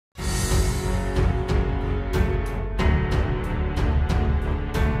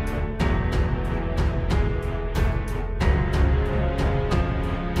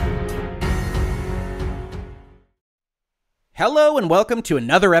Hello and welcome to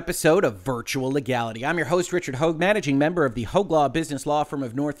another episode of Virtual Legality. I'm your host, Richard Hogue, managing member of the Hogue Law Business Law Firm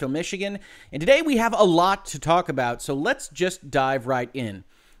of Northville, Michigan. And today we have a lot to talk about, so let's just dive right in.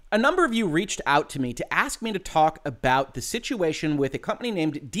 A number of you reached out to me to ask me to talk about the situation with a company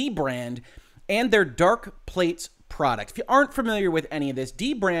named Dbrand and their Darkplates product. If you aren't familiar with any of this,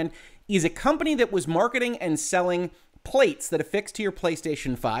 Dbrand is a company that was marketing and selling plates that affix to your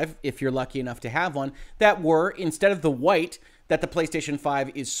PlateStation 5, if you're lucky enough to have one, that were, instead of the white that the PlateStation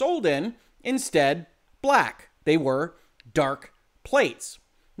 5 is sold in, instead black. They were dark plates.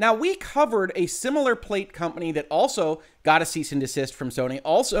 Now, we covered a similar plate company that also got a cease and desist from Sony,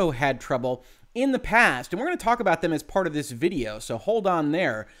 also had trouble in the past, and we're going to talk about them as part of this video, so hold on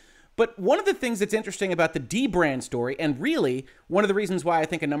there. But one of the things that's interesting about the Dbrand story, and really one of the reasons why I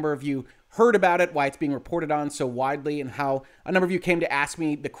think a number of you heard about it, why it's being reported on so widely, and how a number of you came to ask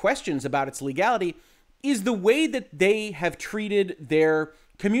me the questions about its legality, is the way that they have treated their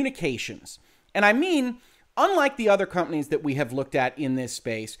communications. And I mean, unlike the other companies that we have looked at in this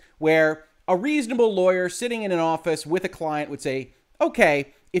space, where a reasonable lawyer sitting in an office with a client would say,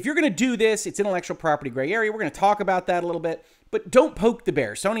 okay, if you're going to do this, it's intellectual property gray area. We're going to talk about that a little bit, but don't poke the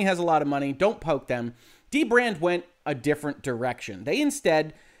bear. Sony has a lot of money. Don't poke them. Dbrand went a different direction. They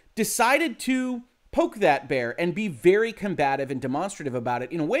instead decided to poke that bear and be very combative and demonstrative about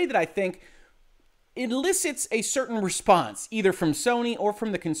it in a way that I think elicits a certain response, either from Sony or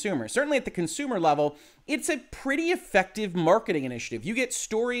from the consumer. Certainly at the consumer level, it's a pretty effective marketing initiative. You get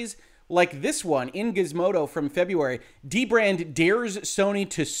stories like this one in Gizmodo from February. Dbrand dares Sony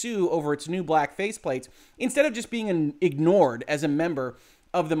to sue over its new black faceplates instead of just being ignored as a member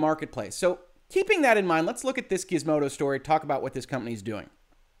of the marketplace. So keeping that in mind, let's look at this Gizmodo story, talk about what this company is doing.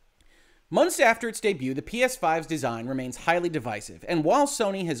 Months after its debut, the PS5's design remains highly divisive, and while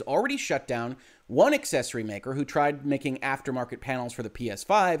Sony has already shut down one accessory maker who tried making aftermarket panels for the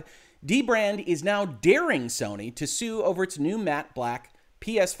PS5, Dbrand is now daring Sony to sue over its new matte black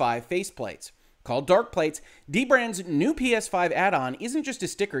PS5 faceplates. Called Darkplates, Dbrand's new PS5 add-on isn't just a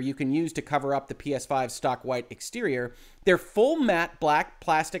sticker you can use to cover up the PS5's stock white exterior. They're full matte black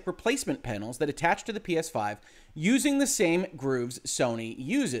plastic replacement panels that attach to the PS5 using the same grooves Sony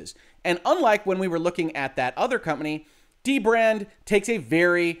uses. And unlike when we were looking at that other company, Dbrand takes a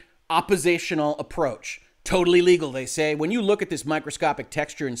very oppositional approach. Totally legal, they say. When you look at this microscopic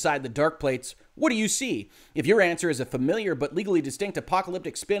texture inside the Darkplates, what do you see? If your answer is a familiar but legally distinct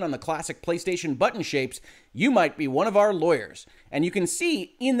apocalyptic spin on the classic PlateStation button shapes, you might be one of our lawyers. And you can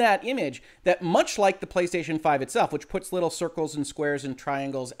see in that image that much like the PlateStation 5 itself, which puts little circles and squares and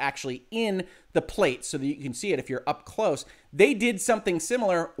triangles actually in the plate so that you can see it if you're up close, they did something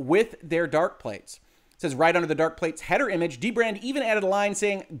similar with their Darkplates. It says right under the Darkplates header image, Dbrand even added a line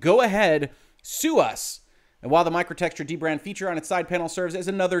saying, "Go ahead, sue us." And while the microtexture Dbrand feature on its side panel serves as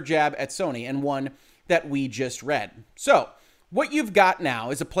another jab at Sony, and one that we just read. So, what you've got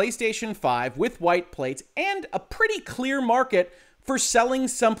now is a PlateStation 5 with white plates and a pretty clear market for selling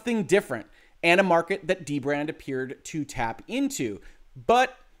something different, and a market that Dbrand appeared to tap into.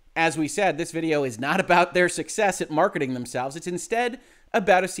 But, as we said, this video is not about their success at marketing themselves. It's instead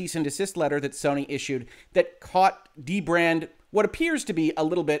about a cease and desist letter that Sony issued that caught Dbrand what appears to be a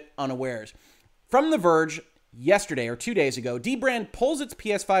little bit unawares. From The Verge, yesterday or 2 days ago, Dbrand pulls its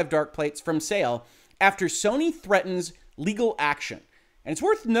PS5 Darkplates from sale after Sony threatens legal action. And it's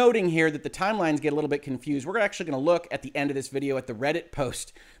worth noting here that the timelines get a little bit confused. We're actually going to look at the end of this video at the Reddit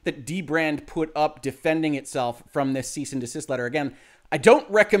post that Dbrand put up defending itself from this cease and desist letter. Again, I don't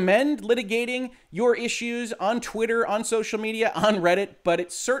recommend litigating your issues on Twitter, on social media, on Reddit, but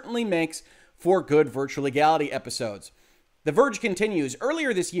it certainly makes for good virtual legality episodes. The Verge continues.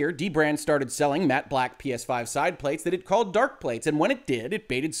 Earlier this year, Dbrand started selling matte black PS5 side plates that it called Darkplates, and when it did, it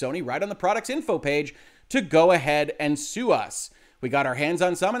baited Sony right on the product's info page to go ahead and sue us. We got our hands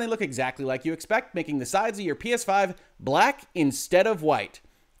on some, and they look exactly like you expect, making the sides of your PS5 black instead of white.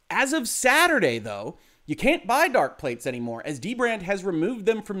 As of Saturday, though, you can't buy Darkplates anymore, as Dbrand has removed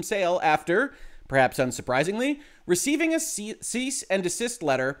them from sale after, perhaps unsurprisingly, receiving a cease and desist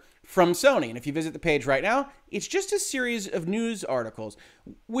letter from Sony. And if you visit the page right now, it's just a series of news articles,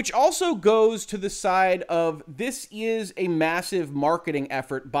 which also goes to the side of this is a massive marketing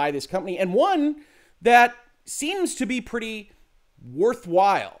effort by this company, and one that seems to be pretty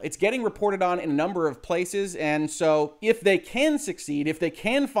worthwhile. It's getting reported on in a number of places, and so if they can succeed, if they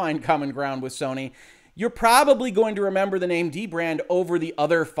can find common ground with Sony, you're probably going to remember the name Dbrand over the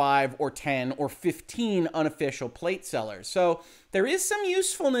other 5 or 10 or 15 unofficial plate sellers. So there is some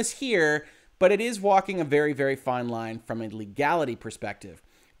usefulness here, but it is walking a very, very fine line from a legality perspective.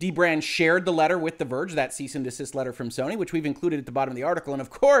 Dbrand shared the letter with The Verge, that cease and desist letter from Sony, which we've included at the bottom of the article. And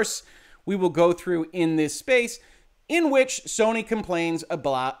of course, we will go through in this space in which Sony complains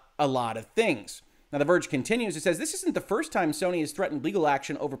about a lot of things. Now, The Verge continues. It says, this isn't the first time Sony has threatened legal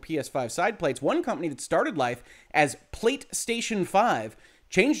action over PS5 side plates. One company that started life as PlateStation 5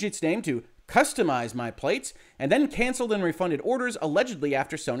 changed its name to Customize My Plates and then canceled and refunded orders allegedly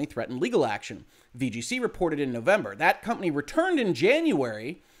after Sony threatened legal action. VGC reported in November. That company returned in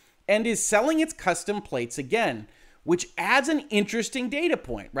January and is selling its custom plates again, which adds an interesting data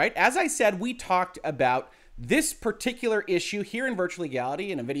point, right? As I said, we talked about this particular issue here in Virtual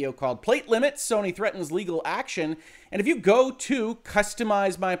Legality in a video called Plate Limits, Sony Threatens Legal Action. And if you go to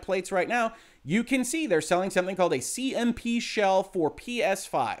Customize My Plates right now, you can see they're selling something called a CMP shell for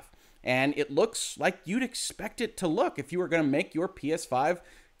PS5. And it looks like you'd expect it to look if you were going to make your PS5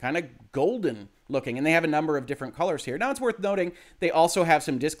 kind of golden looking. And they have a number of different colors here. Now, it's worth noting they also have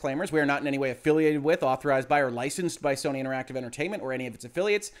some disclaimers. We are not in any way affiliated with, authorized by, or licensed by Sony Interactive Entertainment or any of its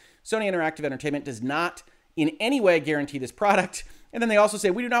affiliates. Sony Interactive Entertainment does not in any way guarantee this product. And then they also say,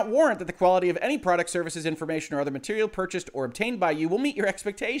 we do not warrant that the quality of any product, services, information, or other material purchased or obtained by you will meet your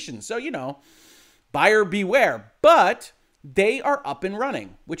expectations. So, you know, buyer beware. But they are up and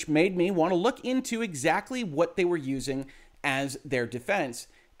running, which made me want to look into exactly what they were using as their defense.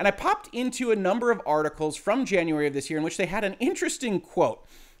 And I popped into a number of articles from January of this year in which they had an interesting quote.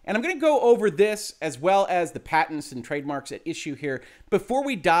 And I'm going to go over this as well as the patents and trademarks at issue here before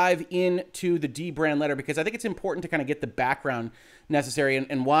we dive into the Dbrand letter, because I think it's important to kind of get the background necessary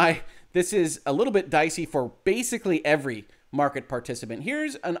and why this is a little bit dicey for basically every market participant.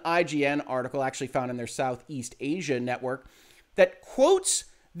 Here's an IGN article actually found in their Southeast Asia network that quotes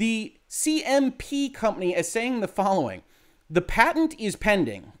the CMP company as saying the following. The patent is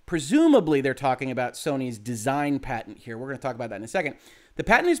pending. Presumably, they're talking about Sony's design patent here. We're going to talk about that in a second. The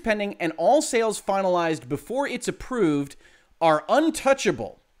patent is pending, and all sales finalized before it's approved are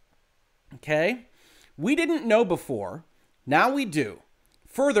untouchable. Okay? We didn't know before. Now we do.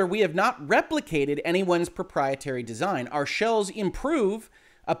 Further, we have not replicated anyone's proprietary design. Our shells improve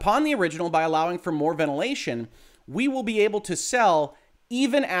upon the original by allowing for more ventilation. We will be able to sell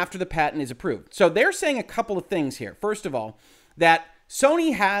even after the patent is approved. So they're saying a couple of things here. First of all, that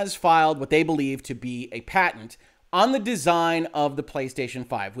Sony has filed what they believe to be a patent on the design of the PlateStation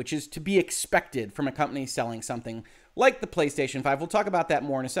 5, which is to be expected from a company selling something like the PlateStation 5. We'll talk about that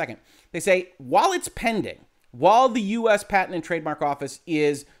more in a second. They say, while it's pending, while the U.S. Patent and Trademark Office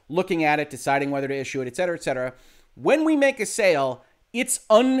is looking at it, deciding whether to issue it, et cetera, when we make a sale, it's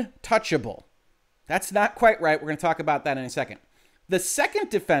untouchable. That's not quite right. We're going to talk about that in a second. The second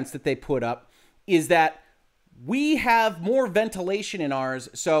defense that they put up is that we have more ventilation in ours.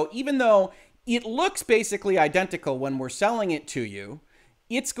 So even though it looks basically identical when we're selling it to you,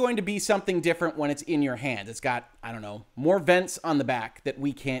 it's going to be something different when it's in your hand. It's got, I don't know, more vents on the back that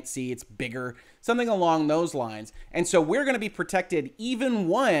we can't see. It's bigger, something along those lines. And so we're going to be protected even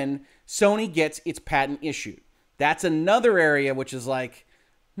when Sony gets its patent issued. That's another area which is like,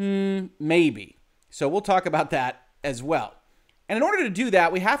 maybe. So we'll talk about that as well. And in order to do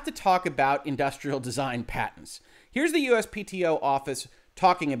that, we have to talk about industrial design patents. Here's the USPTO office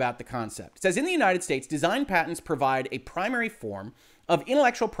talking about the concept. It says, in the United States, design patents provide a primary form of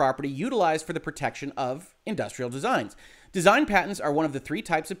intellectual property utilized for the protection of industrial designs. Design patents are one of the three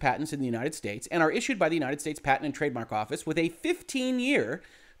types of patents in the United States and are issued by the United States Patent and Trademark Office with a 15-year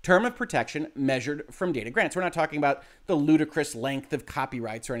term of protection measured from data grants. We're not talking about the ludicrous length of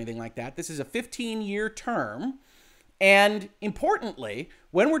copyrights or anything like that. This is a 15-year term. And importantly,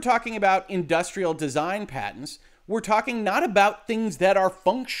 when we're talking about industrial design patents, we're talking not about things that are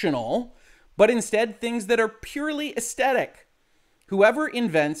functional, but instead things that are purely aesthetic. Whoever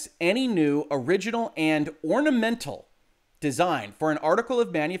invents any new, original, and ornamental design for an article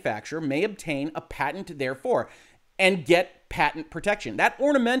of manufacture may obtain a patent therefor and get patent protection. That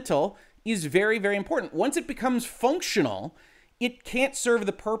ornamental is very, very important. Once it becomes functional, it can't serve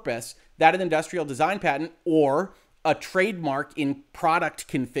the purpose that an industrial design patent or a trademark in product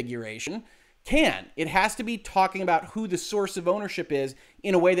configuration can. It has to be talking about who the source of ownership is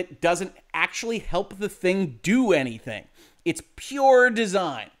in a way that doesn't actually help the thing do anything. It's pure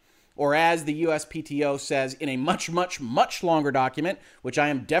design. Or as the USPTO says in a much, much, much longer document, which I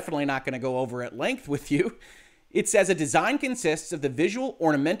am definitely not going to go over at length with you, it says a design consists of the visual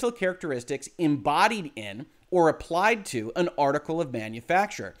ornamental characteristics embodied in or applied to an article of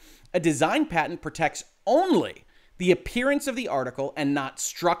manufacture. A design patent protects only the appearance of the article and not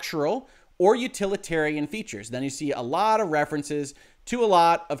structural or utilitarian features. Then you see a lot of references to a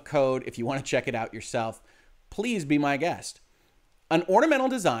lot of code. If you want to check it out yourself, please be my guest. An ornamental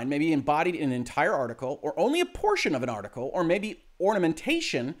design may be embodied in an entire article or only a portion of an article, or maybe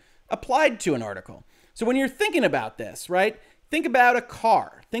ornamentation applied to an article. So when you're thinking about this, right, think about a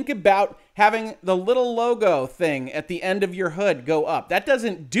car. Think about having the little logo thing at the end of your hood go up. That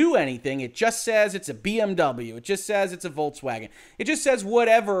doesn't do anything. It just says it's a BMW. It just says it's a Volkswagen. It just says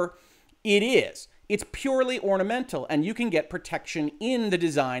whatever it is. It's purely ornamental, and you can get protection in the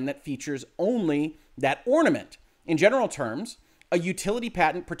design that features only that ornament. In general terms, a utility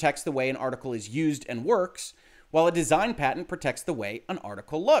patent protects the way an article is used and works, while a design patent protects the way an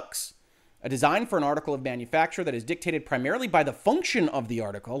article looks. A design for an article of manufacture that is dictated primarily by the function of the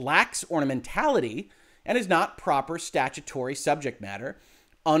article lacks ornamentality and is not proper statutory subject matter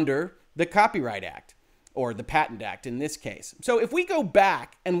under the Copyright Act, or the Patent Act in this case. So if we go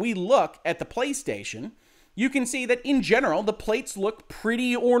back and we look at the PlateStation, you can see that in general, the plates look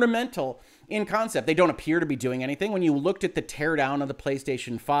pretty ornamental in concept. They don't appear to be doing anything. When you looked at the teardown of the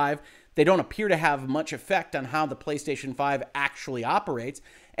PlateStation 5, they don't appear to have much effect on how the PlateStation 5 actually operates.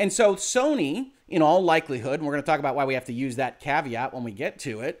 And so Sony, in all likelihood, and we're going to talk about why we have to use that caveat when we get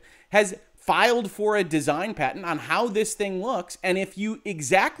to it, has filed for a design patent on how this thing looks. And if you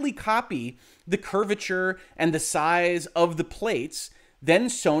exactly copy the curvature and the size of the plates, then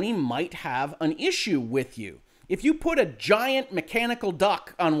Sony might have an issue with you. If you put a giant mechanical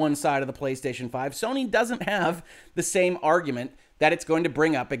duck on one side of the PlateStation 5, Sony doesn't have the same argument that it's going to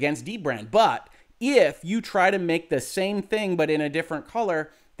bring up against Dbrand. But if you try to make the same thing but in a different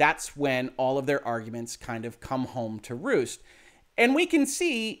color, that's when all of their arguments kind of come home to roost. And we can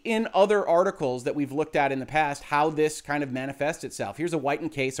see in other articles that we've looked at in the past how this kind of manifests itself. Here's a White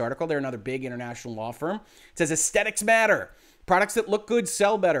 & Case article. They're another big international law firm. It says, aesthetics matter. Products that look good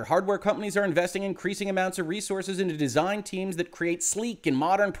sell better. Hardware companies are investing increasing amounts of resources into design teams that create sleek and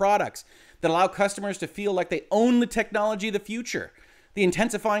modern products that allow customers to feel like they own the technology of the future. The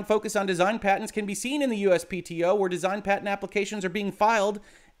intensifying focus on design patents can be seen in the USPTO, where design patent applications are being filed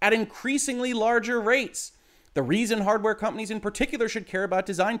at increasingly larger rates. The reason hardware companies in particular should care about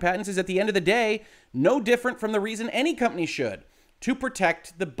design patents is, at the end of the day, no different from the reason any company should: to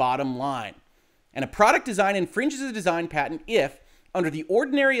protect the bottom line. And a product design infringes a design patent if, under the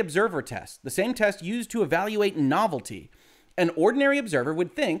ordinary observer test, the same test used to evaluate novelty, an ordinary observer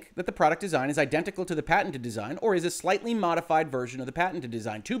would think that the product design is identical to the patented design or is a slightly modified version of the patented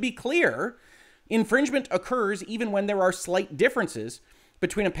design. To be clear, infringement occurs even when there are slight differences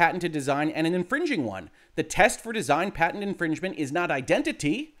between a patented design and an infringing one. The test for design patent infringement is not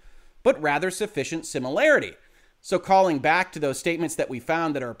identity, but rather sufficient similarity. So calling back to those statements that we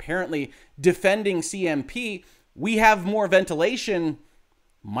found that are apparently defending CMP, we have more ventilation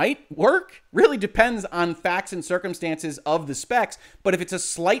might work. Really depends on facts and circumstances of the specs. But if it's a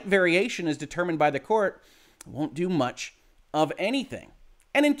slight variation as determined by the court, it won't do much of anything.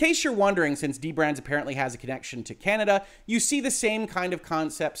 And in case you're wondering, since Dbrand apparently has a connection to Canada, you see the same kind of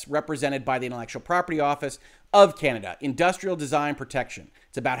concepts represented by the Intellectual Property Office of Canada. Industrial design protection.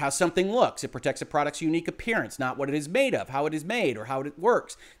 It's about how something looks. It protects a product's unique appearance, not what it is made of, how it is made, or how it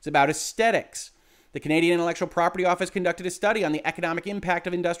works. It's about aesthetics. The Canadian Intellectual Property Office conducted a study on the economic impact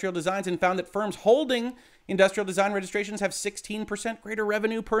of industrial designs and found that firms holding industrial design registrations have 16% greater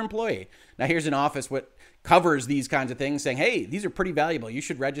revenue per employee. Now, here's an office what covers these kinds of things, saying, hey, these are pretty valuable. You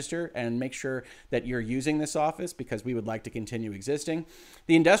should register and make sure that you're using this office because we would like to continue existing.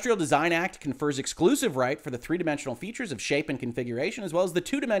 The Industrial Design Act confers exclusive right for the three-dimensional features of shape and configuration, as well as the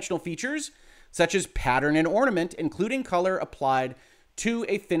two-dimensional features such as pattern and ornament, including color applied to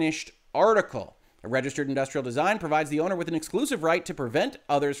a finished article. A registered industrial design provides the owner with an exclusive right to prevent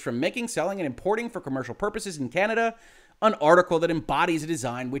others from making, selling, and importing for commercial purposes in Canada an article that embodies a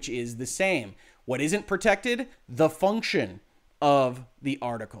design which is the same. What isn't protected? The function of the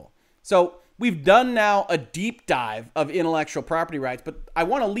article. So we've done now a deep dive of intellectual property rights, but I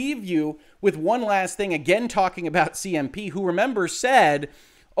want to leave you with one last thing, again talking about CMP, who, remember, said,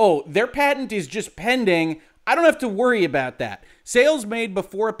 oh, their patent is just pending. I don't have to worry about that. Sales made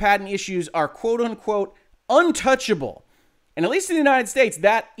before a patent issues are quote unquote untouchable. And at least in the United States,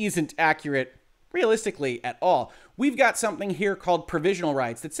 that isn't accurate realistically at all. We've got something here called provisional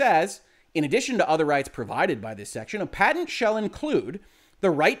rights that says, in addition to other rights provided by this section, a patent shall include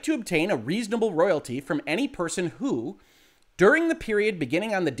the right to obtain a reasonable royalty from any person who, during the period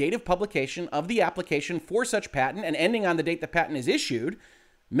beginning on the date of publication of the application for such patent and ending on the date the patent is issued,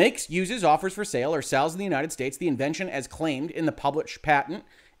 makes, uses, offers for sale, or sells in the United States the invention as claimed in the published patent,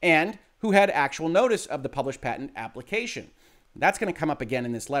 and who had actual notice of the published patent application. That's going to come up again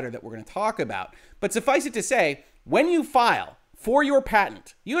in this letter that we're going to talk about. But suffice it to say, when you file for your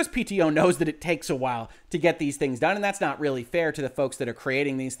patent. USPTO knows that it takes a while to get these things done, and that's not really fair to the folks that are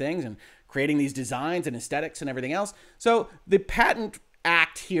creating these things and creating these designs and aesthetics and everything else. So the Patent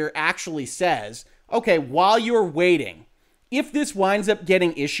Act here actually says, okay, while you're waiting, if this winds up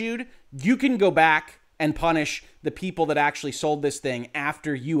getting issued, you can go back and punish the people that actually sold this thing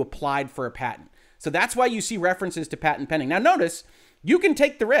after you applied for a patent. So that's why you see references to patent pending. Now notice, you can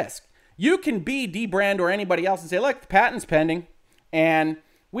take the risk. You can be Dbrand or anybody else and say, look, the patent's pending, and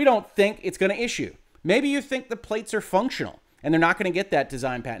we don't think it's going to issue. Maybe you think the plates are functional, and they're not going to get that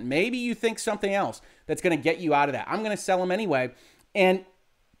design patent. Maybe you think something else that's going to get you out of that. I'm going to sell them anyway. And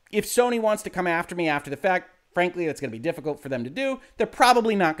if Sony wants to come after me after the fact, frankly, that's going to be difficult for them to do. They're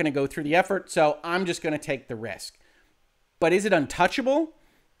probably not going to go through the effort, so I'm just going to take the risk. But is it untouchable?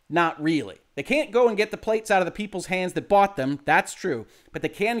 Not really. They can't go and get the plates out of the people's hands that bought them. That's true. But they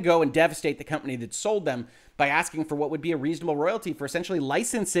can go and devastate the company that sold them by asking for what would be a reasonable royalty for essentially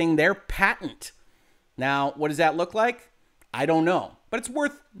licensing their patent. Now, what does that look like? I don't know. But it's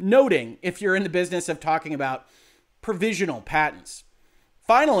worth noting if you're in the business of talking about provisional patents.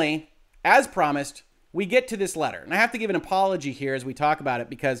 Finally, as promised, we get to this letter. And I have to give an apology here as we talk about it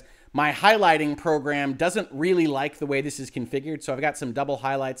because my highlighting program doesn't really like the way this is configured. So I've got some double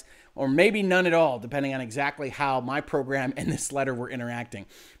highlights or maybe none at all, depending on exactly how my program and this letter were interacting.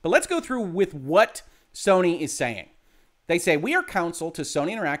 But let's go through with what Sony is saying. They say, we are counsel to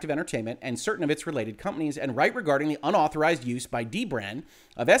Sony Interactive Entertainment and certain of its related companies and write regarding the unauthorized use by Dbrand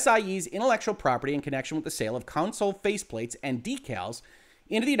of SIE's intellectual property in connection with the sale of console faceplates and decals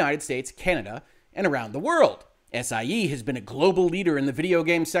into the United States, Canada, and around the world. SIE has been a global leader in the video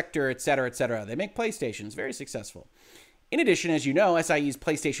game sector, etc., etc. They make PlayStations, very successful. In addition, as you know, SIE's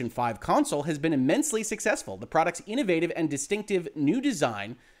PlateStation 5 console has been immensely successful. The product's innovative and distinctive new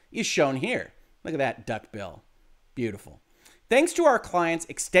design is shown here. Look at that duckbill. Beautiful. Thanks to our client's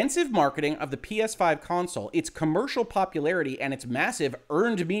extensive marketing of the PS5 console, its commercial popularity, and its massive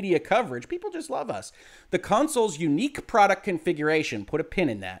earned media coverage, people just love us. The console's unique product configuration, put a pin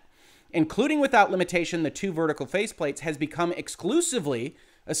in that, including without limitation the two vertical faceplates, has become exclusively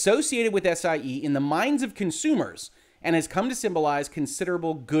associated with SIE in the minds of consumers and has come to symbolize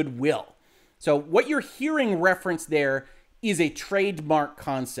considerable goodwill. So what you're hearing referenced there is a trademark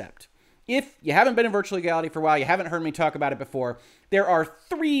concept. If you haven't been in virtual legality for a while, you haven't heard me talk about it before, there are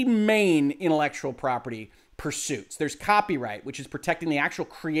three main intellectual property pursuits. There's copyright, which is protecting the actual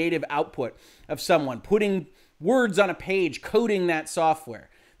creative output of someone, putting words on a page, coding that software.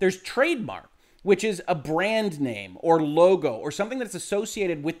 There's trademark, which is a brand name or logo or something that's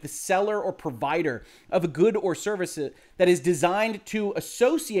associated with the seller or provider of a good or service that is designed to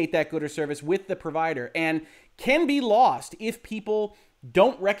associate that good or service with the provider and can be lost if people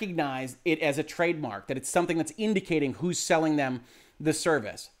don't recognize it as a trademark, that it's something that's indicating who's selling them the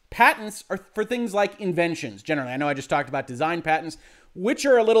service. Patents are for things like inventions, generally. I know I just talked about design patents, which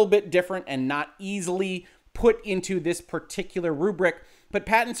are a little bit different and not easily put into this particular rubric, but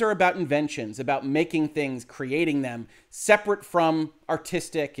patents are about inventions, about making things, creating them, separate from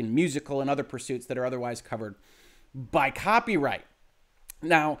artistic and musical and other pursuits that are otherwise covered by copyright.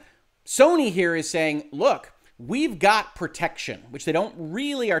 Now, Sony here is saying, look, we've got protection, which they don't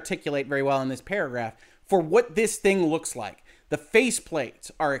really articulate very well in this paragraph, for what this thing looks like. The faceplates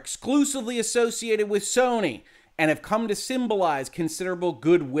are exclusively associated with Sony and have come to symbolize considerable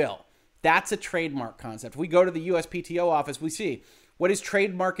goodwill. That's a trademark concept. If we go to the USPTO office, we see, what is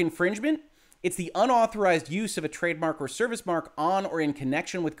trademark infringement? It's the unauthorized use of a trademark or service mark on or in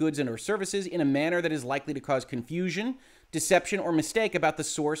connection with goods and or services in a manner that is likely to cause confusion, deception, or mistake about the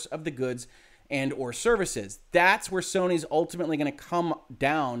source of the goods and or services. That's where Sony's ultimately going to come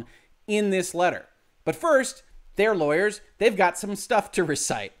down in this letter. But first, their lawyers, they've got some stuff to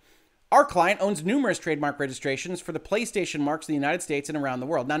recite. Our client owns numerous trademark registrations for the PlateStation marks in the United States and around the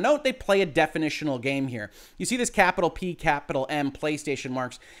world. Now note they play a definitional game here. You see this capital P, capital M, PlateStation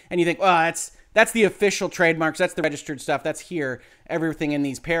marks, and you think, oh, that's the official trademarks, that's the registered stuff, that's here, everything in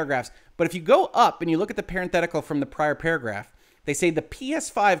these paragraphs. But if you go up and you look at the parenthetical from the prior paragraph, they say the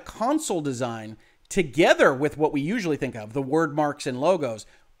PS5 console design, together with what we usually think of, the word marks and logos,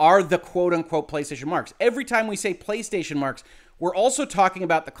 are the quote-unquote PlateStation marks. Every time we say PlateStation marks, we're also talking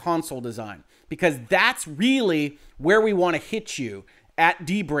about the console design, because that's really where we want to hit you at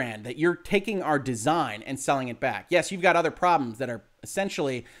Dbrand, that you're taking our design and selling it back. Yes, you've got other problems that are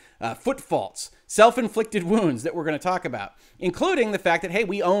essentially foot faults, self-inflicted wounds that we're going to talk about, including the fact that, hey,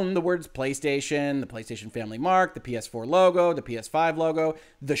 we own the words PlateStation, the PlateStation family mark, the PS4 logo, the PS5 logo,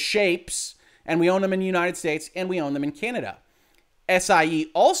 the shapes, and we own them in the United States and we own them in Canada.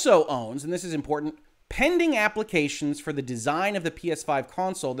 SIE also owns, and this is important, pending applications for the design of the PS5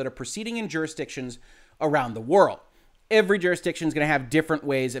 console that are proceeding in jurisdictions around the world. Every jurisdiction is going to have different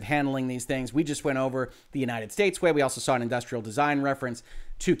ways of handling these things. We just went over the United States way. We also saw an industrial design reference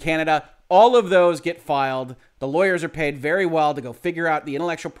to Canada. All of those get filed. The lawyers are paid very well to go figure out the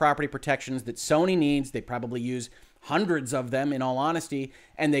intellectual property protections that Sony needs. They probably use hundreds of them, in all honesty,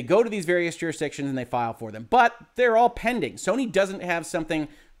 and they go to these various jurisdictions and they file for them. But they're all pending. Sony doesn't have something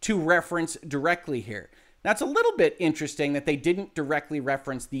to reference directly here. Now, it's a little bit interesting that they didn't directly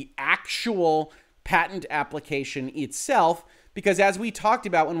reference the actual patent application itself, because as we talked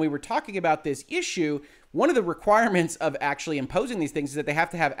about when we were talking about this issue, one of the requirements of actually imposing these things is that they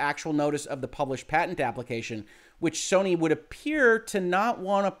have to have actual notice of the published patent application, which Sony would appear to not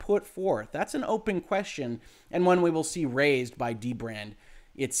want to put forth. That's an open question, and one we will see raised by Dbrand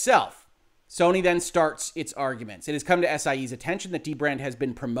itself. Sony then starts its arguments. It has come to SIE's attention that Dbrand has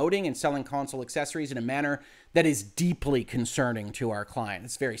been promoting and selling console accessories in a manner that is deeply concerning to our client.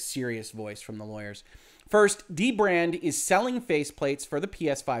 It's a very serious voice from the lawyers. First, Dbrand is selling faceplates for the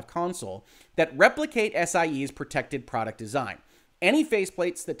PS5 console that replicate SIE's protected product design. Any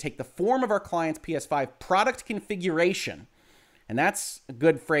faceplates that take the form of our client's PS5 product configuration, and that's a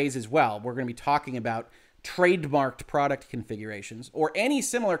good phrase as well. We're going to be talking about trademarked product configurations or any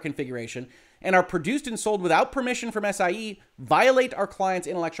similar configuration, and are produced and sold without permission from SIE, violate our client's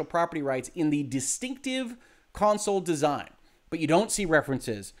intellectual property rights in the distinctive console design. But you don't see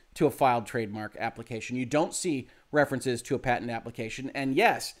references to a filed trademark application. You don't see references to a patent application. And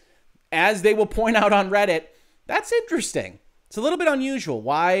yes, as they will point out on Reddit, that's interesting. It's a little bit unusual.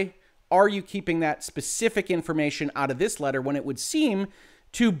 Why are you keeping that specific information out of this letter when it would seem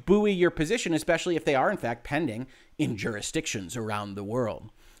to buoy your position, especially if they are in fact pending in jurisdictions around the world?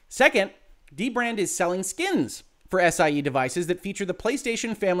 Second, Dbrand is selling skins for SIE devices that feature the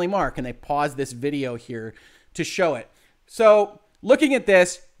PlateStation family mark, and they pause this video here to show it. So looking at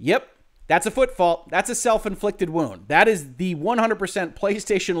this, yep, that's a foot fault. That's a self-inflicted wound. That is the 100%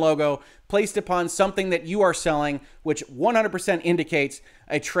 PlateStation logo placed upon something that you are selling, which 100% indicates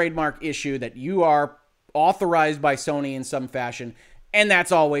a trademark issue that you are authorized by Sony in some fashion, and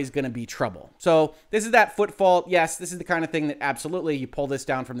that's always going to be trouble. So this is that foot fault. Yes, this is the kind of thing that absolutely you pull this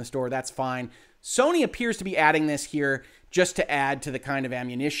down from the store. That's fine. Sony appears to be adding this here just to add to the kind of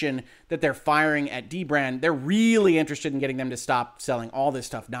ammunition that they're firing at Dbrand. They're really interested in getting them to stop selling all this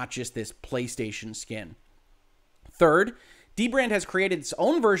stuff, not just this PlateStation skin. Third, Dbrand has created its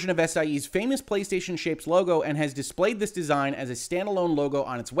own version of SIE's famous PlateStation shapes logo and has displayed this design as a standalone logo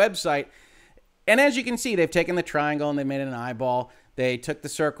on its website. And as you can see, they've taken the triangle and they made it an eyeball. They took the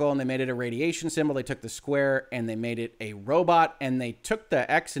circle and they made it a radiation symbol. They took the square and they made it a robot. And they took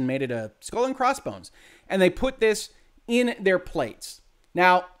the X and made it a skull and crossbones. And they put this in their plates.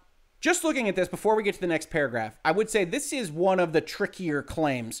 Now, just looking at this before we get to the next paragraph, I would say this is one of the trickier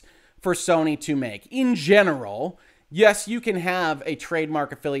claims for Sony to make. In general, yes, you can have a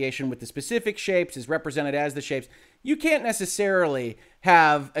trademark affiliation with the specific shapes as represented as the shapes. You can't necessarily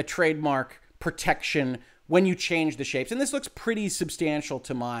have a trademark protection when you change the shapes. And this looks pretty substantial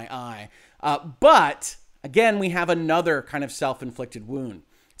to my eye. But again, we have another kind of self-inflicted wound.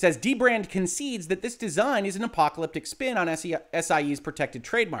 It says, Dbrand concedes that this design is an apocalyptic spin on SIE's protected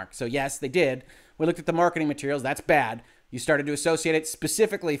trademark. So yes, they did. We looked at the marketing materials. That's bad. You started to associate it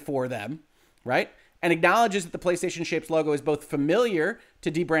specifically for them, right? And acknowledges that the PlateStation shapes logo is both familiar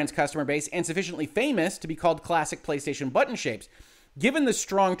to Dbrand's customer base and sufficiently famous to be called classic PlateStation button shapes. Given the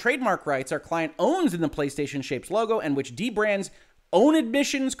strong trademark rights our client owns in the PlateStation shapes logo, and which Dbrand's own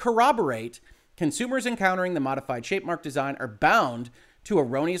admissions corroborate, consumers encountering the modified shape mark design are bound to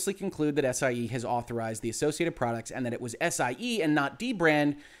erroneously conclude that SIE has authorized the associated products and that it was SIE and not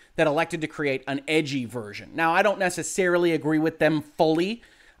Dbrand that elected to create an edgy version. Now, I don't necessarily agree with them fully.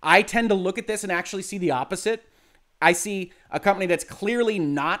 I tend to look at this and actually see the opposite. I see a company that's clearly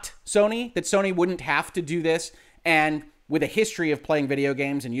not Sony, that Sony wouldn't have to do this, and with a history of playing video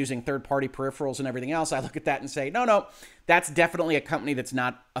games and using third-party peripherals and everything else, I look at that and say, no, that's definitely a company that's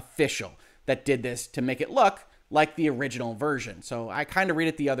not official that did this to make it look like the original version. So I kind of read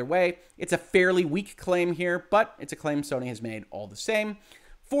it the other way. It's a fairly weak claim here, but it's a claim Sony has made all the same.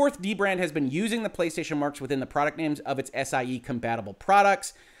 Fourth, Dbrand has been using the PlateStation marks within the product names of its SIE-compatible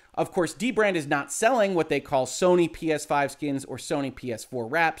products. Of course, Dbrand is not selling what they call Sony PS5 skins or Sony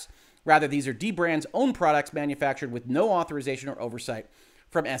PS4 wraps. Rather, these are Dbrand's own products manufactured with no authorization or oversight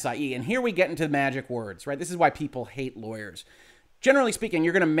from SIE. And here we get into the magic words, right? This is why people hate lawyers. Generally speaking,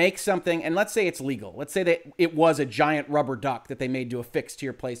 you're going to make something, and let's say it's legal. Let's say that it was a giant rubber duck that they made to affix to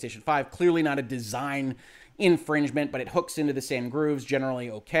your PlateStation 5. Clearly not a design infringement, but it hooks into the same grooves, generally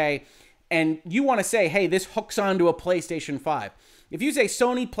okay. and you want to say, hey, this hooks onto a PlateStation 5. If you say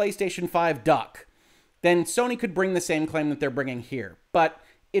Sony PlateStation 5 duck, then Sony could bring the same claim that they're bringing here. But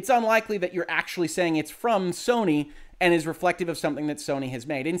it's unlikely that you're actually saying it's from Sony and is reflective of something that Sony has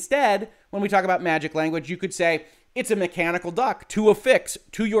made. Instead, when we talk about magic language, you could say it's a mechanical duck to affix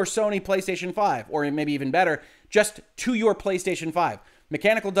to your Sony PlateStation 5, or maybe even better, just to your PlateStation 5.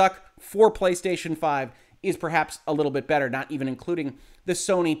 Mechanical duck for PlateStation 5 is perhaps a little bit better, not even including the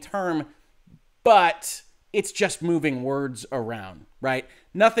Sony term, but it's just moving words around, right?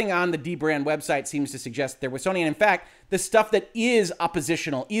 Nothing on the Dbrand website seems to suggest there was Sony. And in fact, the stuff that is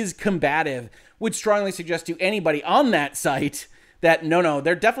oppositional, is combative, would strongly suggest to anybody on that site that no,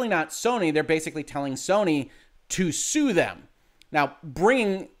 they're definitely not Sony. They're basically telling Sony to sue them. Now,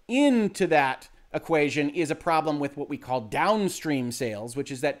 bringing into that equation is a problem with what we call downstream sales, which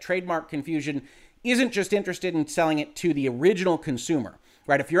is that trademark confusion isn't just interested in selling it to the original consumer,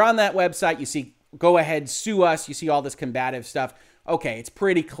 right? If you're on that website, you see, go ahead, sue us, you see all this combative stuff. Okay, it's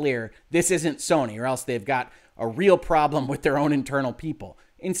pretty clear this isn't Sony, or else they've got a real problem with their own internal people.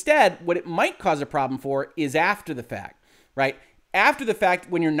 Instead, what it might cause a problem for is after the fact, right? After the fact,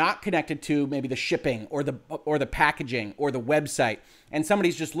 when you're not connected to maybe the shipping or the packaging or the website, and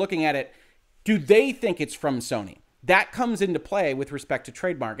somebody's just looking at it, do they think it's from Sony? That comes into play with respect to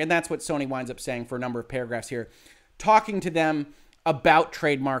trademark. And that's what Sony winds up saying for a number of paragraphs here, talking to them about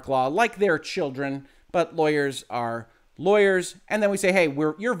trademark law like they're children, but lawyers are lawyers. And then we say, hey,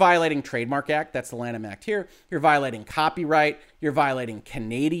 you're violating Trademark Act. That's the Lanham Act here. You're violating copyright. You're violating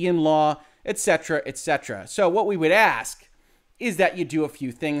Canadian law, etc., etc. So what we would ask is that you do a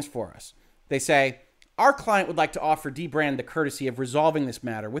few things for us. They say, our client would like to offer Dbrand the courtesy of resolving this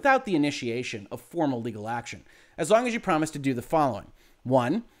matter without the initiation of formal legal action, as long as you promise to do the following.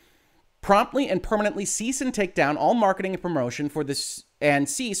 1, promptly and permanently cease and take down all marketing and promotion for this, and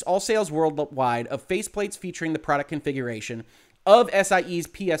cease all sales worldwide of faceplates featuring the product configuration of SIE's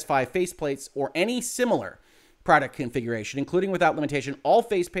PS5 faceplates or any similar product configuration, including without limitation all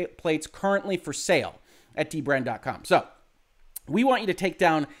faceplates currently for sale at dbrand.com. So we want you to take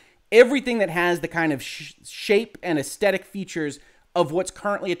down everything that has the kind of shape and aesthetic features of what's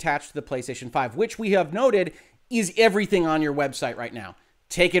currently attached to the PlateStation 5, which we have noted is everything on your website right now.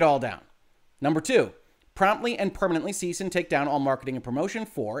 Take it all down. Number 2, promptly and permanently cease and take down all marketing and promotion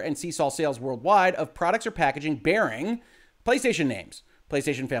for and cease all sales worldwide of products or packaging bearing PlateStation names,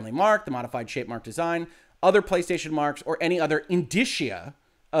 PlateStation family mark, the modified shape mark design, other PlateStation marks, or any other indicia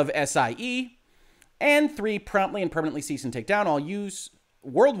of SIE. And 3, promptly and permanently cease and take down all use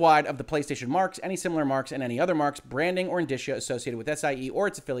worldwide of the PlateStation marks, any similar marks, and any other marks, branding, or indicia associated with SIE or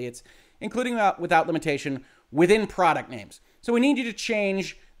its affiliates, including without limitation within product names. So we need you to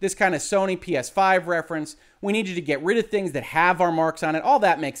change this kind of Sony PS5 reference. We need you to get rid of things that have our marks on it. All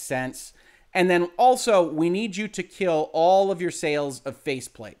that makes sense. And then also, we need you to kill all of your sales of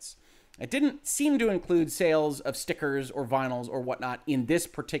faceplates. It didn't seem to include sales of stickers or vinyls or whatnot in this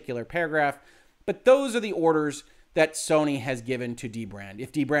particular paragraph, but those are the orders that Sony has given to Dbrand.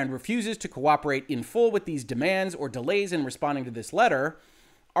 If Dbrand refuses to cooperate in full with these demands or delays in responding to this letter,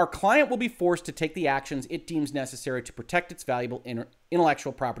 our client will be forced to take the actions it deems necessary to protect its valuable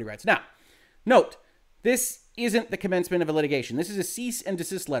intellectual property rights. Now, note, this isn't the commencement of a litigation. This is a cease and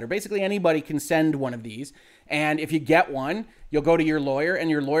desist letter. Basically, anybody can send one of these, and if you get one, you'll go to your lawyer, and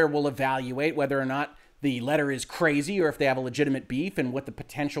your lawyer will evaluate whether or not the letter is crazy or if they have a legitimate beef and what the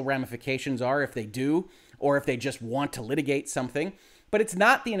potential ramifications are if they do, or if they just want to litigate something. But it's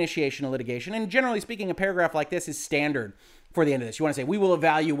not the initiation of litigation, and generally speaking, a paragraph like this is standard for the end of this. You want to say, we will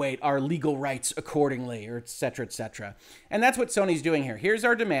evaluate our legal rights accordingly, or et cetera, et cetera. And that's what Sony's doing here. Here's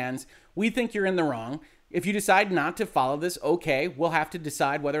our demands. We think you're in the wrong. If you decide not to follow this, okay, we'll have to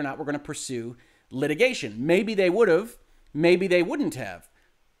decide whether or not we're going to pursue litigation. Maybe they would have, maybe they wouldn't have.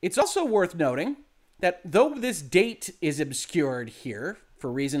 It's also worth noting that though this date is obscured here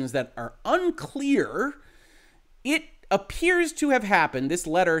for reasons that are unclear, it appears to have happened. This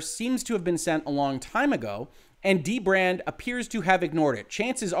letter seems to have been sent a long time ago, and Dbrand appears to have ignored it.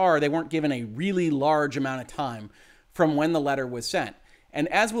 Chances are they weren't given a really large amount of time from when the letter was sent. And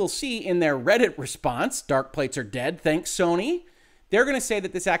as we'll see in their Reddit response, Darkplates are dead, thanks Sony, they're going to say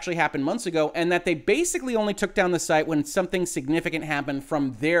that this actually happened months ago and that they basically only took down the site when something significant happened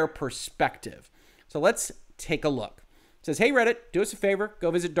from their perspective. So let's take a look. It says, hey Reddit, do us a favor,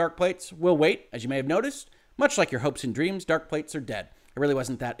 go visit Darkplates. We'll wait. As you may have noticed, much like your hopes and dreams, Darkplates are dead. I really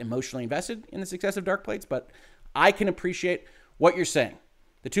wasn't that emotionally invested in the success of Darkplates, but I can appreciate what you're saying.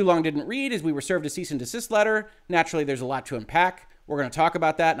 The too long didn't read as we were served a cease and desist letter. Naturally, there's a lot to unpack. We're going to talk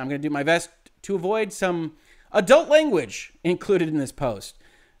about that, and I'm going to do my best to avoid some adult language included in this post.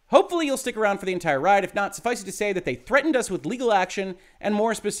 Hopefully you'll stick around for the entire ride. If not, suffice it to say that they threatened us with legal action, and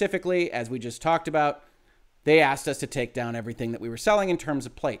more specifically, as we just talked about, they asked us to take down everything that we were selling in terms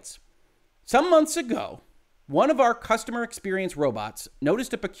of plates. Some months ago, one of our customer experience robots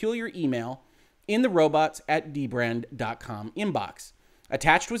noticed a peculiar email in the robots@dbrand.com inbox.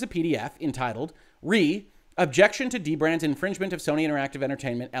 Attached was a PDF entitled, Objection to Dbrand's infringement of Sony Interactive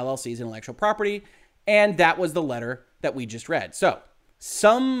Entertainment LLC's intellectual property, and that was the letter that we just read. So,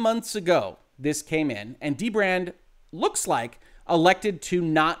 some months ago, this came in, and Dbrand looks like elected to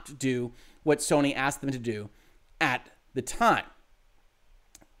not do what Sony asked them to do at the time.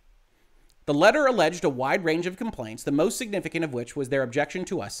 The letter alleged a wide range of complaints, the most significant of which was their objection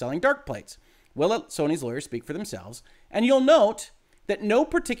to us selling Darkplates. We'll let Sony's lawyers speak for themselves, and you'll note that no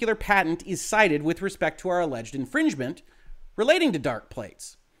particular patent is cited with respect to our alleged infringement relating to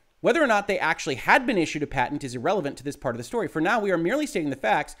Darkplates. Whether or not they actually had been issued a patent is irrelevant to this part of the story. For now, we are merely stating the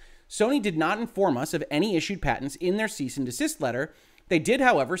facts. Sony did not inform us of any issued patents in their cease and desist letter. They did,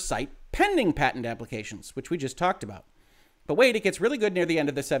 however, cite pending patent applications, which we just talked about. But wait, it gets really good near the end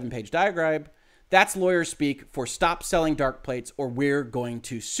of the 7-page diagram. That's lawyer speak for stop selling Darkplates or we're going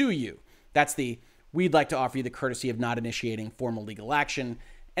to sue you. That's the we'd like to offer you the courtesy of not initiating formal legal action.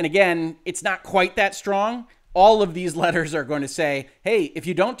 And again, it's not quite that strong. All of these letters are going to say, hey, if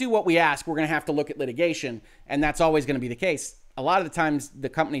you don't do what we ask, we're going to have to look at litigation. And that's always going to be the case. A lot of the times the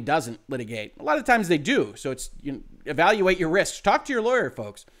company doesn't litigate. A lot of times they do. So it's evaluate your risks. Talk to your lawyer,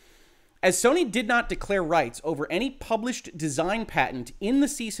 folks. As Sony did not declare rights over any published design patent in the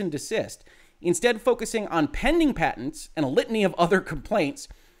cease and desist, instead focusing on pending patents and a litany of other complaints,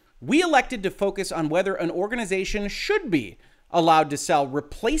 we elected to focus on whether an organization should be allowed to sell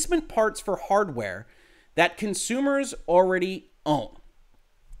replacement parts for hardware that consumers already own.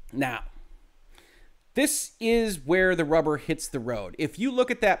 Now, this is where the rubber hits the road. If you look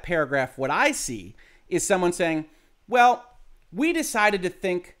at that paragraph, what I see is someone saying, well, we decided to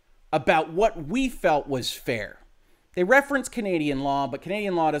think about what we felt was fair. They reference Canadian law, but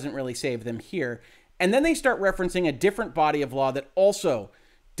Canadian law doesn't really save them here. And then they start referencing a different body of law that also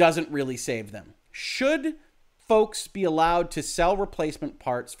doesn't really save them. Should folks be allowed to sell replacement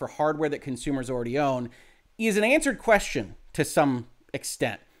parts for hardware that consumers already own is an answered question to some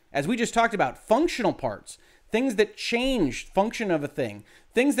extent. As we just talked about, functional parts, things that change function of a thing,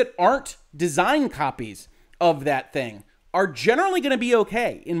 things that aren't design copies of that thing are generally going to be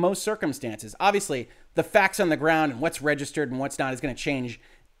okay in most circumstances. Obviously, the facts on the ground and what's registered and what's not is going to change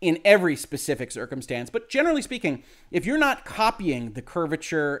in every specific circumstance. But generally speaking, if you're not copying the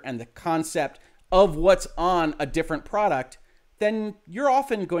curvature and the concept of what's on a different product, then you're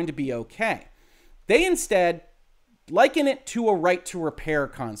often going to be okay. They instead liken it to a right to repair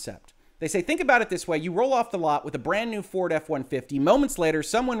concept. They say, think about it this way. You roll off the lot with a brand new Ford F-150. Moments later,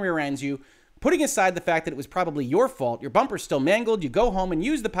 someone rear ends you, putting aside the fact that it was probably your fault. Your bumper's still mangled. You go home and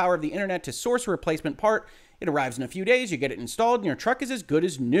use the power of the internet to source a replacement part. It arrives in a few days. You get it installed and your truck is as good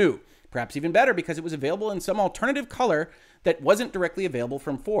as new. Perhaps even better because it was available in some alternative color that wasn't directly available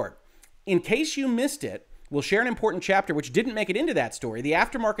from Ford. In case you missed it, we'll share an important chapter which didn't make it into that story. The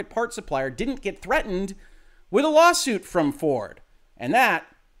aftermarket part supplier didn't get threatened with a lawsuit from Ford. And that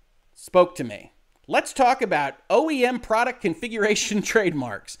spoke to me. Let's talk about OEM product configuration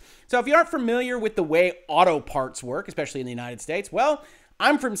trademarks. So if you aren't familiar with the way auto parts work, especially in the United States, well,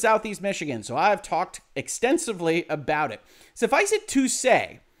 I'm from Southeast Michigan, so I've talked extensively about it. Suffice it to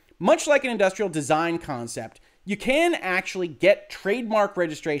say, much like an industrial design concept, you can actually get trademark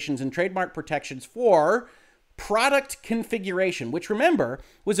registrations and trademark protections for product configuration, which, remember,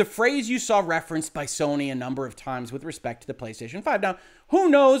 was a phrase you saw referenced by Sony a number of times with respect to the PlateStation 5. Now, who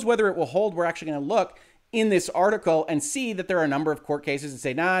knows whether it will hold? We're actually going to look in this article and see that there are a number of court cases that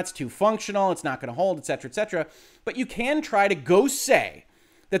say, nah, it's too functional, it's not going to hold, etc., etc. But you can try to go say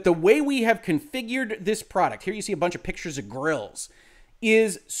that the way we have configured this product, here you see a bunch of pictures of grills,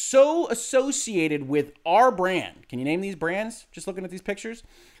 is so associated with our brand. Can you name these brands? Just looking at these pictures,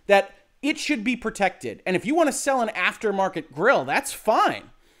 that it should be protected. And if you want to sell an aftermarket grill, that's fine.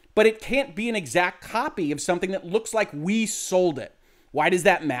 But it can't be an exact copy of something that looks like we sold it. Why does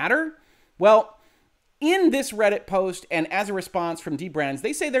that matter? Well, in this Reddit post and as a response from Dbrand,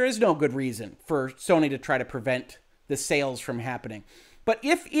 they say there is no good reason for Sony to try to prevent the sales from happening. But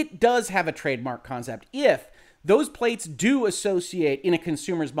if it does have a trademark concept, if those plates do associate in a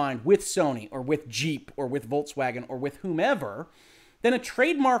consumer's mind with Sony or with Jeep or with Volkswagen or with whomever, then a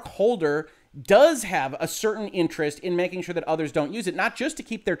trademark holder does have a certain interest in making sure that others don't use it, not just to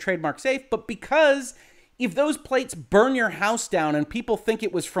keep their trademark safe, but because if those plates burn your house down and people think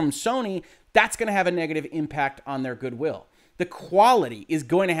it was from Sony, that's going to have a negative impact on their goodwill. The quality is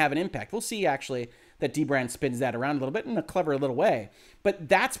going to have an impact. We'll see, actually, that Dbrand spins that around a little bit in a clever little way. But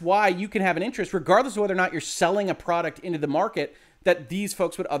that's why you can have an interest, regardless of whether or not you're selling a product into the market that these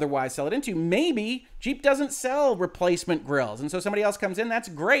folks would otherwise sell it into. Maybe Jeep doesn't sell replacement grills, and so somebody else comes in. That's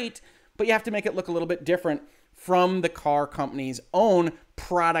great, but you have to make it look a little bit different from the car company's own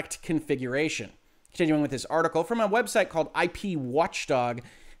product configuration. Continuing with this article from a website called IP Watchdog,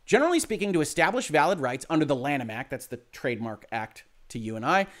 generally speaking, to establish valid rights under the Lanham Act, that's the Trademark Act to you and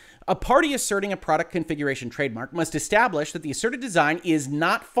I, a party asserting a product configuration trademark must establish that the asserted design is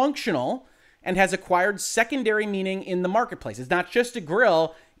not functional and has acquired secondary meaning in the marketplace. It's not just a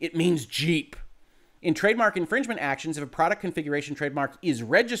grill, it means Jeep. In trademark infringement actions, if a product configuration trademark is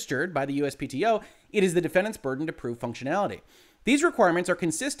registered by the USPTO, it is the defendant's burden to prove functionality. These requirements are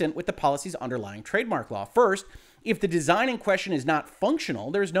consistent with the policy's underlying trademark law. First, if the design in question is not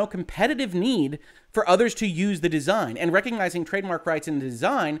functional, there is no competitive need for others to use the design, and recognizing trademark rights in the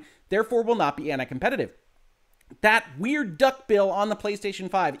design, therefore, will not be anti-competitive. That weird duck bill on the PlateStation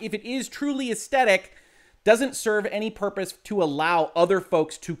 5, if it is truly aesthetic, doesn't serve any purpose to allow other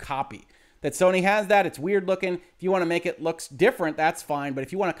folks to copy. That Sony has that, it's weird looking. If you want to make it look different, that's fine. But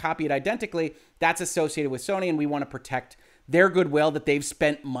if you want to copy it identically, that's associated with Sony, and we want to protect their goodwill that they've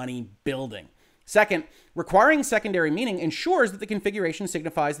spent money building. Second, requiring secondary meaning ensures that the configuration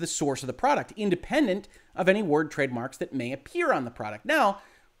signifies the source of the product, independent of any word trademarks that may appear on the product. Now,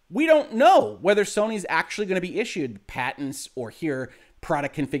 we don't know whether Sony's actually going to be issued patents or here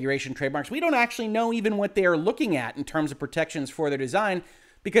product configuration trademarks. We don't actually know even what they are looking at in terms of protections for their design,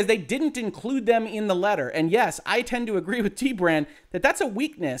 because they didn't include them in the letter. And yes, I tend to agree with Dbrand that that's a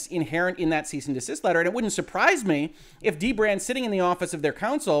weakness inherent in that cease and desist letter. And it wouldn't surprise me if Dbrand, sitting in the office of their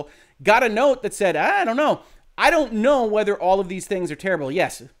counsel, got a note that said, I don't know. I don't know whether all of these things are terrible.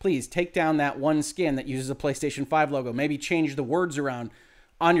 Yes, please take down that one skin that uses a PlateStation 5 logo. Maybe change the words around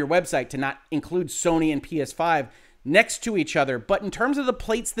on your website to not include Sony and PS5 next to each other. But in terms of the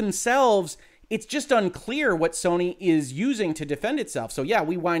plates themselves, it's just unclear what Sony is using to defend itself. So yeah,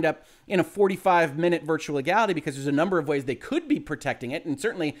 we wind up in a 45-minute virtual legality because there's a number of ways they could be protecting it, and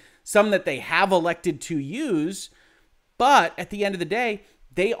certainly some that they have elected to use. But at the end of the day,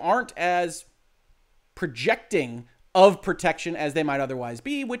 they aren't as projecting of protection as they might otherwise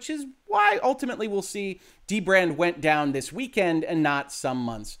be, which is why ultimately we'll see Dbrand went down this weekend and not some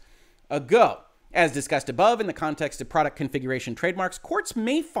months ago. As discussed above, in the context of product configuration trademarks, courts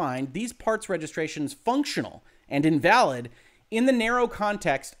may find these parts registrations functional and invalid in the narrow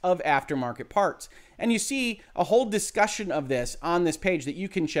context of aftermarket parts. And you see a whole discussion of this on this page that you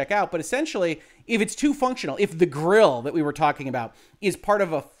can check out. But essentially, if it's too functional, if the grill that we were talking about is part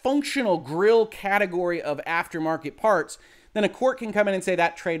of a functional grill category of aftermarket parts, then a court can come in and say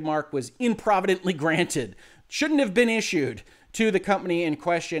that trademark was improvidently granted, shouldn't have been issued to the company in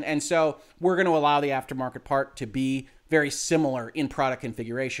question, and so we're going to allow the aftermarket part to be very similar in product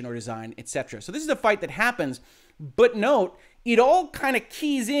configuration or design, etc. So this is a fight that happens, but note, it all kind of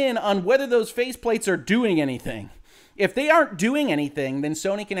keys in on whether those faceplates are doing anything. If they aren't doing anything, then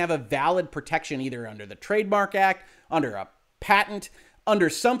Sony can have a valid protection either under the Trademark Act, under a patent, under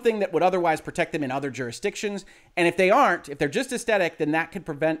something that would otherwise protect them in other jurisdictions. And if they aren't, if they're just aesthetic, then that could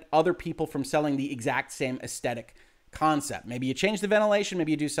prevent other people from selling the exact same aesthetic concept. Maybe you change the ventilation,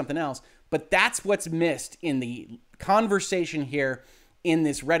 maybe you do something else, but that's what's missed in the conversation here in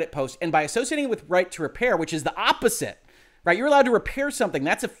this Reddit post. And by associating it with right to repair, which is the opposite, right? You're allowed to repair something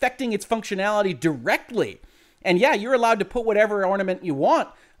that's affecting its functionality directly. And yeah, you're allowed to put whatever ornament you want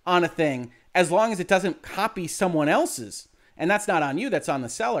on a thing as long as it doesn't copy someone else's. And that's not on you, that's on the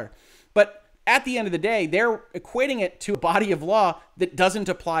seller. But at the end of the day, they're equating it to a body of law that doesn't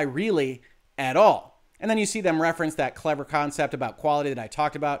apply really at all. And then you see them reference that clever concept about quality that I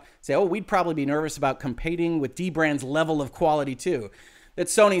talked about. Say, oh, we'd probably be nervous about competing with Dbrand's level of quality too. That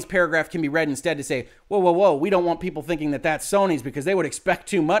Sony's paragraph can be read instead to say, whoa, whoa, whoa, we don't want people thinking that that's Sony's because they would expect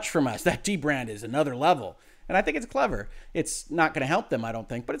too much from us. That Dbrand is another level. And I think it's clever. It's not going to help them, I don't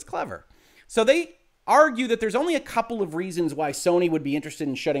think, but it's clever. So they argue that there's only a couple of reasons why Sony would be interested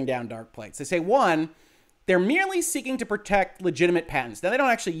in shutting down Darkplates. They say, one, they're merely seeking to protect legitimate patents. Now, they don't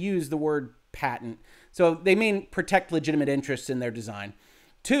actually use the word patent, so they mean protect legitimate interests in their design.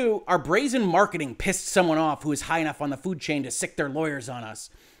 Two, our brazen marketing pissed someone off who is high enough on the food chain to sick their lawyers on us.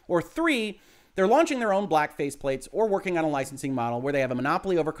 Or three, they're launching their own black faceplates or working on a licensing model where they have a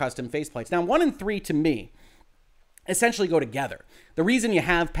monopoly over custom faceplates. Now, 1 and 3 to me essentially go together. The reason you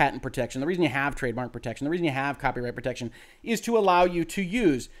have patent protection, the reason you have trademark protection, the reason you have copyright protection is to allow you to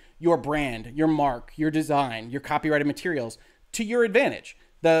use your brand, your mark, your design, your copyrighted materials to your advantage.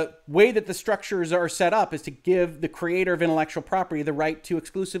 The way that the structures are set up is to give the creator of intellectual property the right to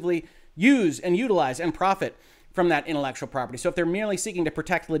exclusively use and utilize and profit from that intellectual property. So if they're merely seeking to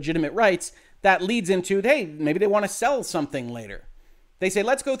protect legitimate rights, that leads into, hey, maybe they want to sell something later. They say,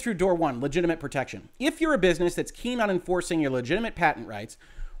 let's go through door one, legitimate protection. If you're a business that's keen on enforcing your legitimate patent rights,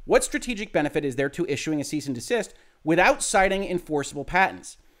 what strategic benefit is there to issuing a cease and desist without citing enforceable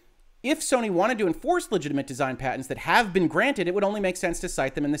patents? If Sony wanted to enforce legitimate design patents that have been granted, it would only make sense to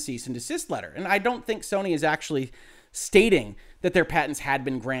cite them in the cease and desist letter. And I don't think Sony is actually stating that their patents had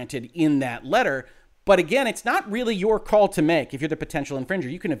been granted in that letter. But again, it's not really your call to make if you're the potential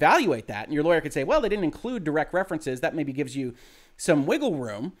infringer. You can evaluate that, and your lawyer could say, well, they didn't include direct references. That maybe gives you some wiggle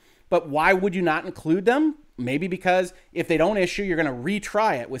room. But why would you not include them? Maybe because if they don't issue, you're going to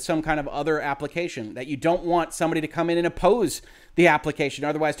retry it with some kind of other application that you don't want somebody to come in and oppose the application,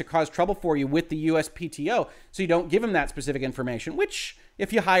 otherwise to cause trouble for you with the USPTO. So you don't give them that specific information, which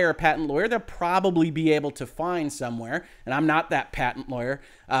if you hire a patent lawyer, they'll probably be able to find somewhere. And I'm not that patent lawyer.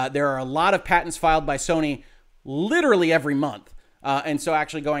 There are a lot of patents filed by Sony literally every month. And so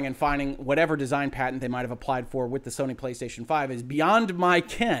actually going and finding whatever design patent they might have applied for with the Sony PlateStation 5 is beyond my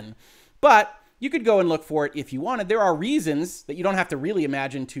ken. But you could go and look for it if you wanted. There are reasons that you don't have to really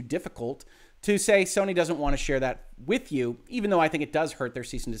imagine too difficult to say Sony doesn't want to share that with you, even though I think it does hurt their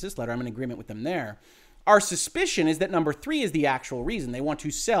cease and desist letter. I'm in agreement with them there. Our suspicion is that number 3 is the actual reason. They want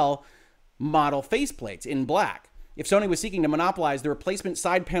to sell model faceplates in black. If Sony was seeking to monopolize the replacement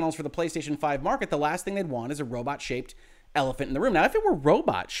side panels for the PlateStation 5 market, the last thing they'd want is a robot-shaped elephant in the room. Now, if it were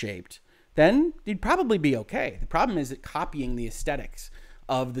robot-shaped, then you'd probably be okay. The problem is it copying the aesthetics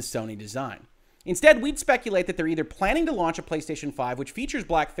of the Sony design. Instead, we'd speculate that they're either planning to launch a PlateStation 5 which features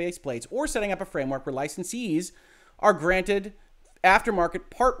black faceplates or setting up a framework where licensees are granted aftermarket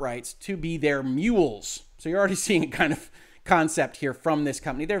part rights to be their mules. So you're already seeing a kind of concept here from this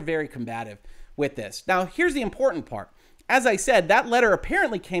company. They're very combative with this. Now, here's the important part. As I said, that letter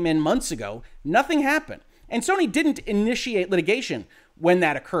apparently came in months ago. Nothing happened. And Sony didn't initiate litigation when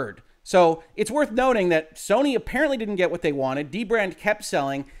that occurred. So it's worth noting that Sony apparently didn't get what they wanted. Dbrand kept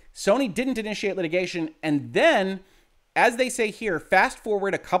selling. Sony didn't initiate litigation. And then, as they say here, fast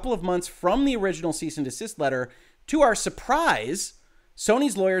forward a couple of months from the original cease and desist letter, to our surprise,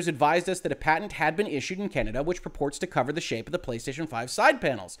 Sony's lawyers advised us that a patent had been issued in Canada which purports to cover the shape of the PlateStation 5 side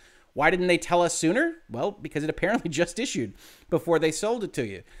panels. Why didn't they tell us sooner? Well, because it apparently just issued before they sold it to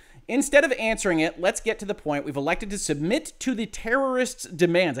you. Instead of answering it, let's get to the point. We've elected to submit to the terrorists'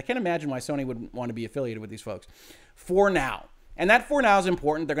 demands. I can't imagine why Sony would want to be affiliated with these folks. For now. And that for now is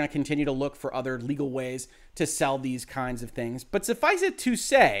important. They're going to continue to look for other legal ways to sell these kinds of things. But suffice it to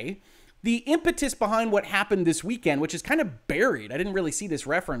say, the impetus behind what happened this weekend, which is kind of buried, I didn't really see this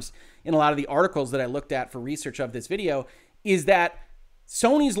reference in a lot of the articles that I looked at for research of this video, is that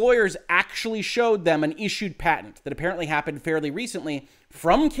Sony's lawyers actually showed them an issued patent that apparently happened fairly recently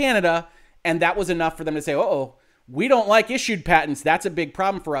from Canada, and that was enough for them to say, uh-oh, we don't like issued patents. That's a big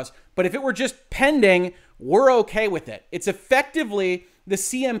problem for us. But if it were just pending, we're okay with it. It's effectively the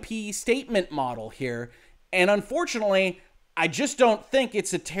CMP statement model here, and unfortunately, I just don't think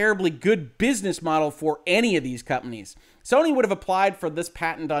it's a terribly good business model for any of these companies. Sony would have applied for this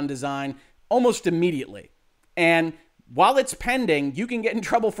patent on design almost immediately, and while it's pending, you can get in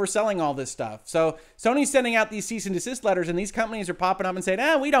trouble for selling all this stuff. So Sony's sending out these cease and desist letters, and these companies are popping up and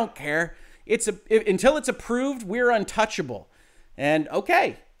saying, we don't care. Until it's approved, we're untouchable. And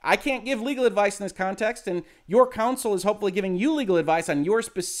okay, I can't give legal advice in this context, and your counsel is hopefully giving you legal advice on your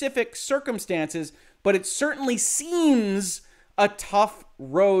specific circumstances, but it certainly seems a tough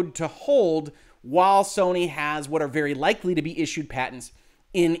road to hold while Sony has what are very likely to be issued patents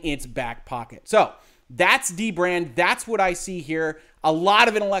in its back pocket. So that's Dbrand. That's what I see here. A lot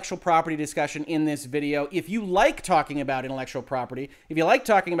of intellectual property discussion in this video. If you like talking about intellectual property, if you like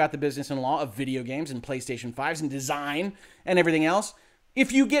talking about the business and law of video games and PlateStation 5s and design and everything else,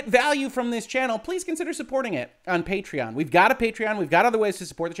 if you get value from this channel, please consider supporting it on Patreon. We've got a Patreon. We've got other ways to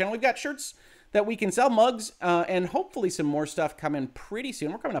support the channel. We've got shirts that we can sell, mugs, and hopefully some more stuff coming pretty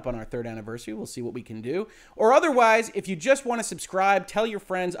soon. We're coming up on our 3rd anniversary. We'll see what we can do. Or otherwise, if you just want to subscribe, tell your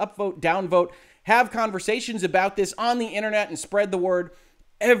friends, upvote, downvote, have conversations about this on the internet and spread the word.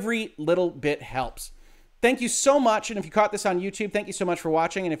 Every little bit helps. Thank you so much. And if you caught this on YouTube, thank you so much for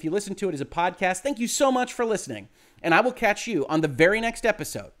watching. And if you listen to it as a podcast, thank you so much for listening. And I will catch you on the very next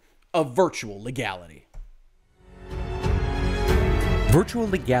episode of Virtual Legality. Virtual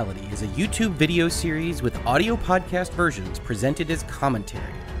Legality is a YouTube video series with audio podcast versions presented as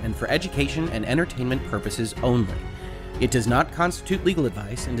commentary and for education and entertainment purposes only. It does not constitute legal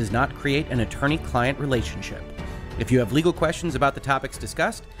advice and does not create an attorney-client relationship. If you have legal questions about the topics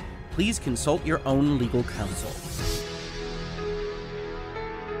discussed, please consult your own legal counsel.